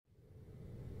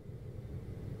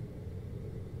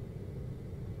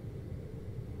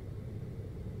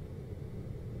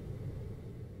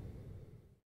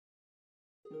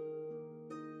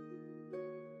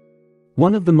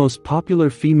one of the most popular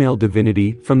female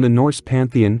divinity from the Norse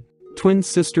pantheon, twin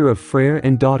sister of Freyr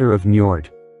and daughter of Njord.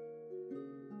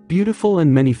 Beautiful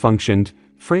and many-functioned,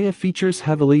 Freyja features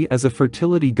heavily as a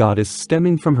fertility goddess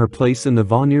stemming from her place in the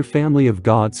Vanir family of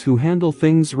gods who handle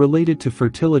things related to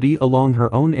fertility along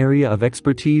her own area of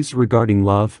expertise regarding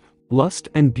love, lust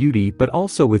and beauty, but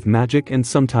also with magic and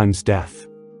sometimes death.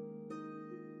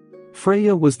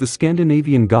 Freyja was the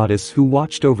Scandinavian goddess who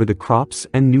watched over the crops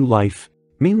and new life,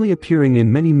 mainly appearing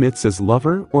in many myths as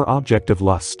lover or object of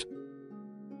lust.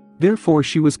 Therefore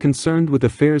she was concerned with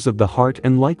affairs of the heart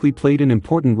and likely played an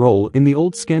important role in the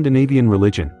old Scandinavian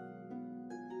religion.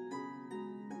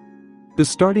 The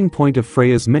starting point of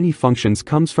Freyja's many functions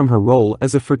comes from her role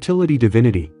as a fertility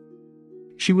divinity.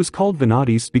 She was called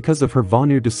Vanadis because of her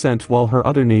Vanir descent, while her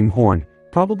other name Horn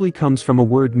probably comes from a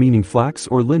word meaning flax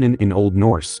or linen in Old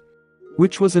Norse,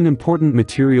 which was an important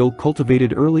material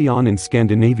cultivated early on in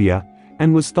Scandinavia,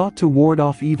 and was thought to ward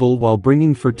off evil while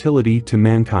bringing fertility to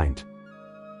mankind.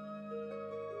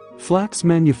 Flax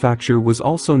manufacture was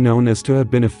also known as to have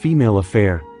been a female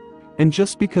affair, and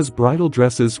just because bridal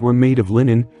dresses were made of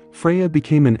linen, Freyja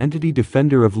became an entity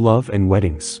defender of love and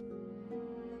weddings.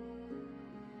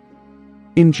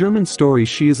 In German stories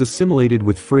she is assimilated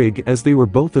with Frigg as they were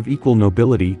both of equal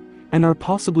nobility, and are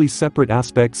possibly separate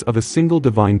aspects of a single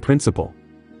divine principle.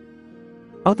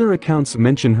 Other accounts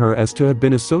mention her as to have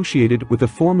been associated with a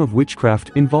form of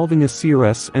witchcraft involving a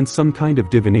seeress and some kind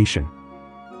of divination.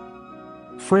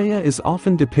 Freyja is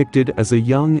often depicted as a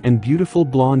young and beautiful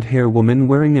blonde-haired woman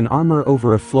wearing an armor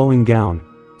over a flowing gown,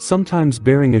 sometimes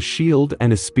bearing a shield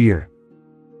and a spear.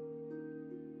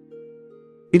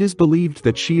 It is believed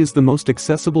that she is the most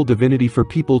accessible divinity for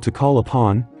people to call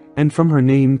upon, and from her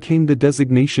name came the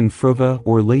designation Fruva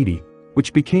or lady,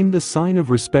 which became the sign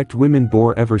of respect women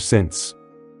bore ever since.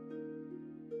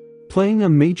 Playing a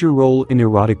major role in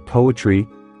erotic poetry,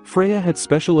 Freyja had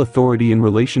special authority in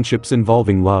relationships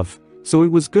involving love, so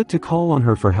it was good to call on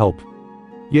her for help.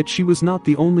 Yet she was not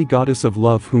the only goddess of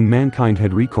love whom mankind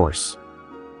had recourse.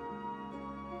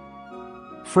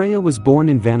 Freyja was born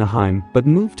in Vanaheim but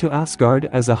moved to Asgard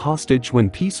as a hostage when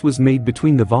peace was made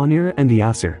between the Vanir and the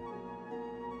Aesir.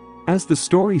 As the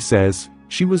story says,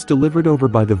 she was delivered over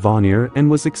by the Vanir and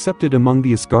was accepted among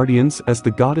the Asgardians as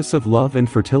the goddess of love and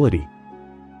fertility.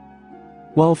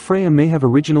 While Freyja may have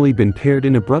originally been paired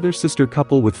in a brother-sister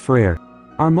couple with Freyr,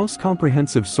 our most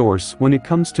comprehensive source when it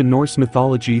comes to Norse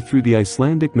mythology through the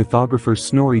Icelandic mythographer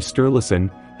Snorri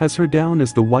Sturluson has her down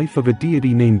as the wife of a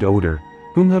deity named Odur,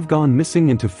 whom have gone missing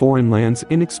into foreign lands,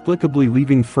 inexplicably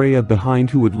leaving Freyja behind,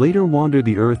 who would later wander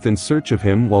the earth in search of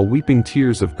him while weeping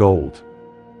tears of gold.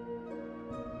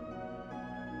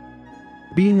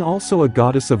 Being also a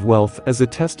goddess of wealth as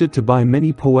attested to by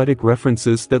many poetic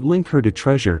references that link her to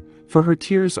treasure, for her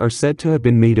tears are said to have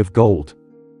been made of gold.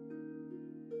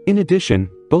 In addition,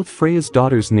 both Freyja's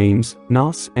daughters' names,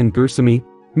 Hnoss and Gersemi,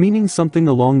 meaning something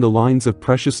along the lines of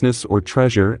preciousness or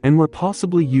treasure, and were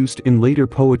possibly used in later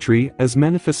poetry as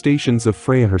manifestations of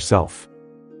Freyja herself.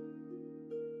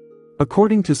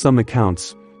 According to some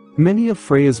accounts, many of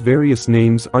Freyja's various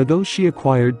names are those she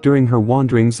acquired during her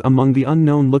wanderings among the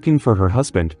unknown looking for her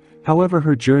husband, however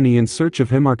her journey in search of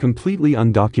him are completely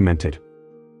undocumented.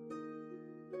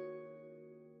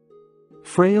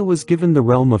 Freyja was given the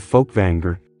realm of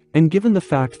Folkvanger, and given the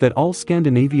fact that all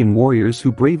Scandinavian warriors who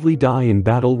bravely die in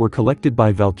battle were collected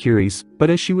by Valkyries, but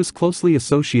as she was closely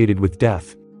associated with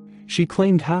death, she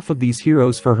claimed half of these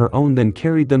heroes for her own, then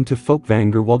carried them to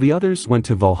Folkvanger while the others went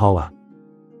to Valhalla.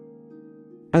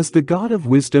 As the god of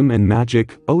wisdom and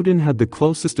magic, Odin had the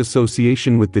closest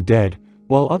association with the dead,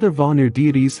 while other Vanir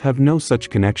deities have no such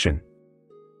connection.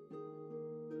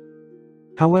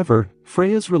 However,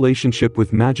 Freyja's relationship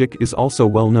with magic is also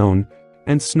well known,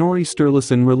 and Snorri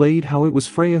Sturluson relayed how it was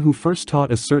Freyja who first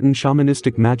taught a certain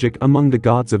shamanistic magic among the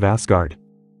gods of Asgard.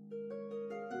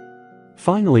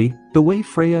 Finally, the way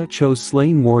Freyja chose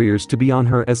slain warriors to be on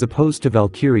her as opposed to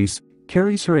Valkyries,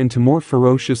 carries her into more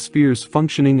ferocious spheres,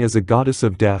 functioning as a goddess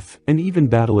of death, and even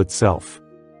battle itself.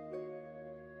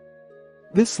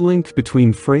 This link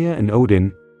between Freyja and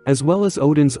Odin, as well as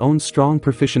Odin's own strong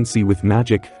proficiency with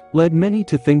magic, led many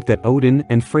to think that Odin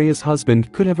and Freyja's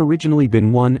husband could have originally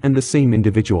been one and the same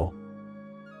individual.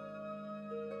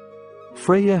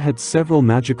 Freyja had several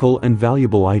magical and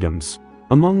valuable items,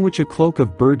 among which a cloak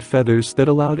of bird feathers that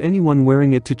allowed anyone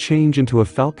wearing it to change into a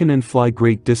falcon and fly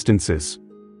great distances.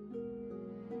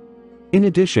 In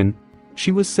addition,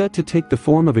 she was said to take the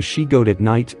form of a she-goat at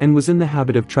night and was in the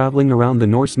habit of traveling around the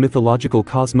Norse mythological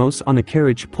cosmos on a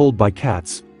carriage pulled by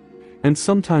cats. And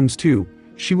sometimes too,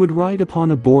 she would ride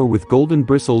upon a boar with golden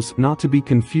bristles, not to be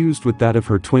confused with that of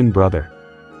her twin brother.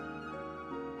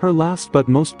 Her last but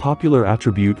most popular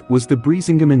attribute was the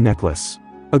Brisingamen necklace,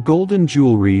 a golden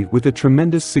jewelry with a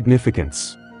tremendous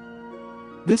significance.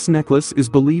 This necklace is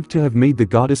believed to have made the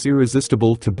goddess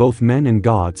irresistible to both men and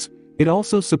gods. It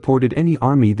also supported any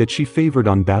army that she favored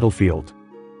on battlefield.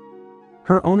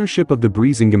 Her ownership of the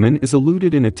Brisingamen is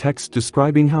alluded in a text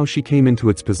describing how she came into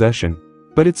its possession,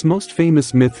 but its most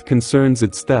famous myth concerns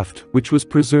its theft, which was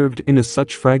preserved in a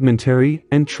such fragmentary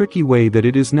and tricky way that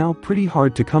it is now pretty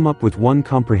hard to come up with one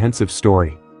comprehensive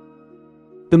story.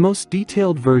 The most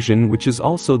detailed version, which is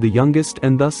also the youngest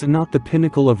and thus not the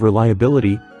pinnacle of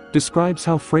reliability, describes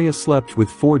how Freyja slept with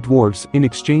 4 dwarfs in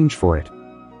exchange for it.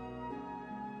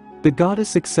 The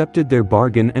goddess accepted their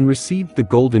bargain and received the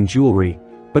golden jewelry,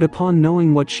 but upon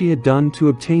knowing what she had done to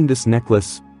obtain this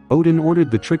necklace, Odin ordered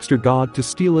the trickster god to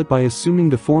steal it by assuming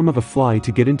the form of a fly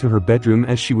to get into her bedroom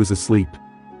as she was asleep.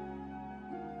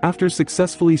 After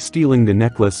successfully stealing the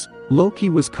necklace, Loki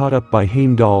was caught up by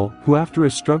Heimdall, who after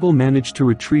a struggle managed to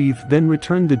retrieve then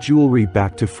returned the jewelry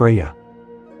back to Freyja.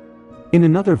 In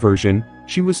another version,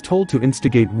 she was told to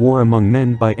instigate war among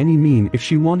men by any means if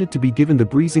she wanted to be given the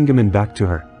Brisingamen back to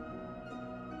her.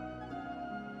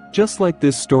 Just like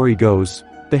this story goes,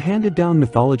 the handed-down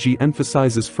mythology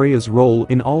emphasizes Freyja's role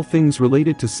in all things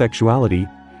related to sexuality,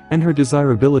 and her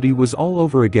desirability was all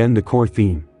over again the core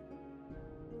theme.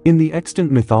 In the extant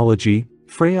mythology,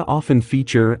 Freyja often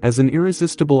features as an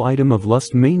irresistible item of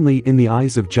lust mainly in the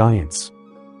eyes of giants.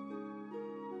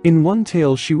 In one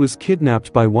tale she was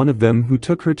kidnapped by one of them who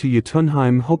took her to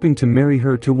Jotunheim hoping to marry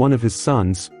her to one of his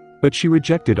sons, but she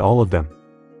rejected all of them.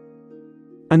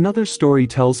 Another story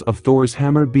tells of Thor's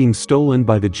hammer being stolen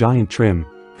by the giant Trim,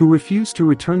 who refused to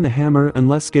return the hammer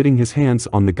unless getting his hands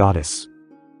on the goddess.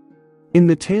 In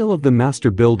the tale of the master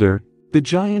builder, the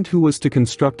giant who was to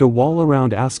construct a wall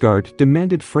around Asgard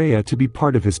demanded Freyja to be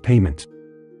part of his payment.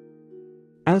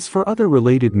 As for other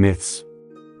related myths,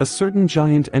 a certain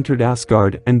giant entered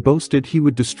Asgard and boasted he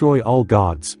would destroy all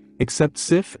gods, except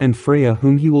Sif and Freyja,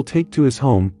 whom he will take to his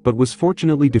home, but was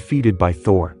fortunately defeated by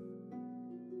Thor.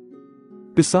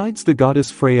 Besides the goddess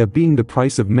Freyja being the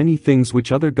price of many things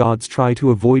which other gods try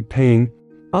to avoid paying,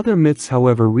 other myths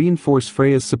however reinforce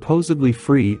Freyja's supposedly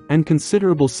free and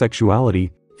considerable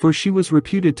sexuality, for she was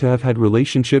reputed to have had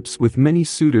relationships with many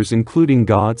suitors including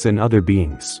gods and other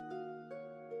beings.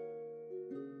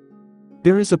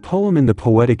 There is a poem in the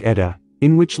Poetic Edda,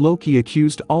 in which Loki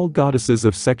accused all goddesses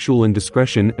of sexual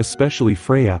indiscretion, especially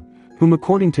Freyja, whom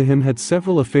according to him had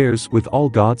several affairs with all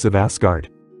gods of Asgard.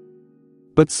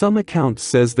 But some account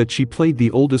says that she played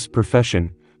the oldest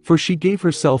profession, for she gave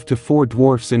herself to 4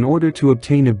 dwarfs in order to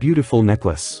obtain a beautiful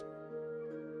necklace.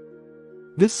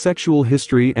 This sexual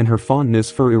history and her fondness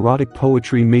for erotic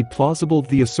poetry made plausible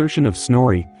the assertion of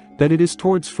Snorri, that it is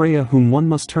towards Freyja whom one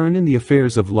must turn in the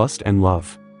affairs of lust and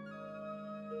love.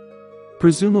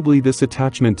 Presumably this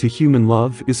attachment to human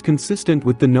love is consistent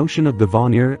with the notion of the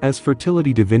Vanir as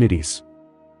fertility divinities.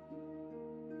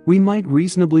 We might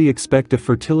reasonably expect a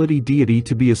fertility deity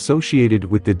to be associated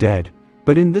with the dead,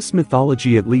 but in this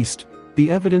mythology at least,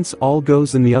 the evidence all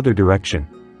goes in the other direction.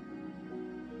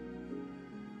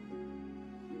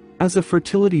 As a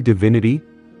fertility divinity,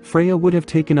 Freyja would have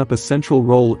taken up a central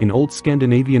role in old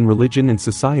Scandinavian religion and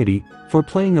society, for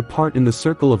playing a part in the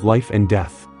circle of life and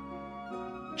death.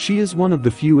 She is one of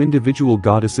the few individual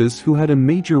goddesses who had a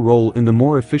major role in the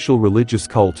more official religious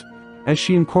cult, as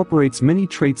she incorporates many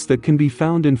traits that can be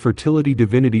found in fertility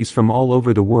divinities from all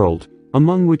over the world,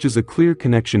 among which is a clear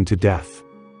connection to death.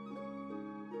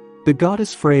 The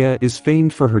goddess Freyja is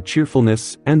famed for her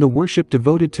cheerfulness, and the worship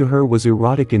devoted to her was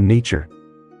erotic in nature.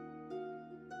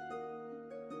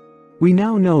 We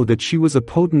now know that she was a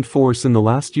potent force in the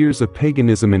last years of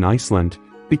paganism in Iceland,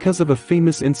 because of a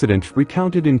famous incident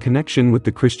recounted in connection with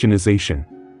the Christianization.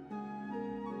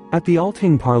 At the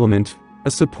Althing Parliament, a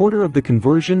supporter of the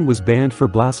conversion was banned for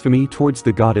blasphemy towards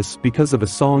the goddess because of a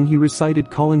song he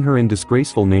recited calling her in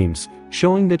disgraceful names,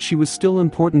 showing that she was still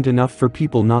important enough for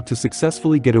people not to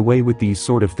successfully get away with these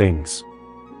sort of things.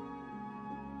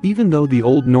 Even though the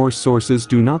Old Norse sources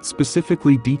do not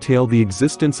specifically detail the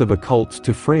existence of a cult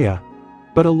to Freyja,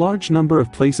 but a large number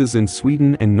of places in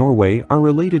Sweden and Norway are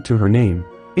related to her name,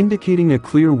 indicating a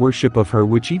clear worship of her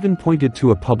which even pointed to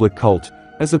a public cult,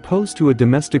 as opposed to a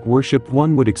domestic worship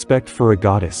one would expect for a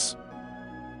goddess.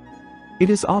 It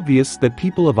is obvious that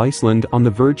people of Iceland on the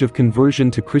verge of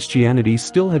conversion to Christianity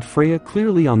still had Freyja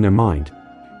clearly on their mind,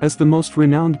 as the most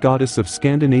renowned goddess of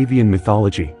Scandinavian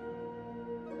mythology.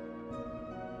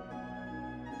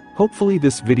 Hopefully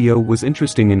this video was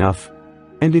interesting enough,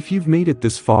 and if you've made it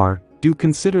this far, do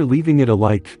consider leaving it a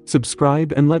like,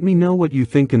 subscribe and let me know what you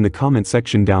think in the comment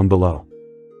section down below.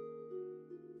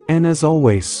 And as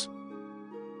always,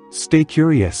 stay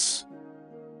curious.